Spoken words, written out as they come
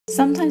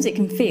Sometimes it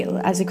can feel,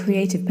 as a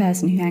creative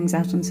person who hangs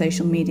out on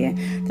social media,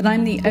 that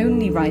I'm the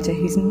only writer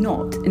who's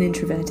not an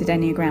introverted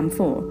Enneagram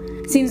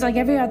 4. Seems like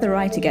every other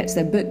writer gets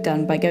their book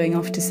done by going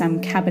off to some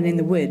cabin in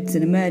the woods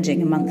and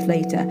emerging a month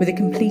later with a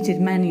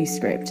completed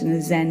manuscript and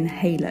a Zen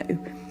halo.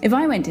 If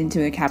I went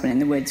into a cabin in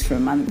the woods for a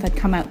month, I'd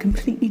come out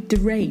completely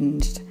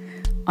deranged.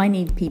 I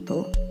need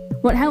people.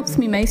 What helps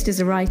me most as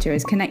a writer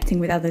is connecting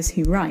with others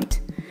who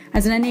write.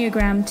 As an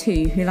Enneagram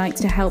 2 who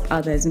likes to help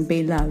others and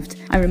be loved,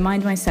 I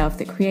remind myself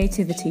that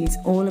creativity is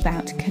all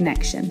about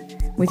connection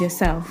with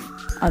yourself,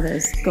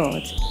 others,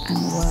 God, and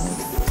the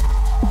world.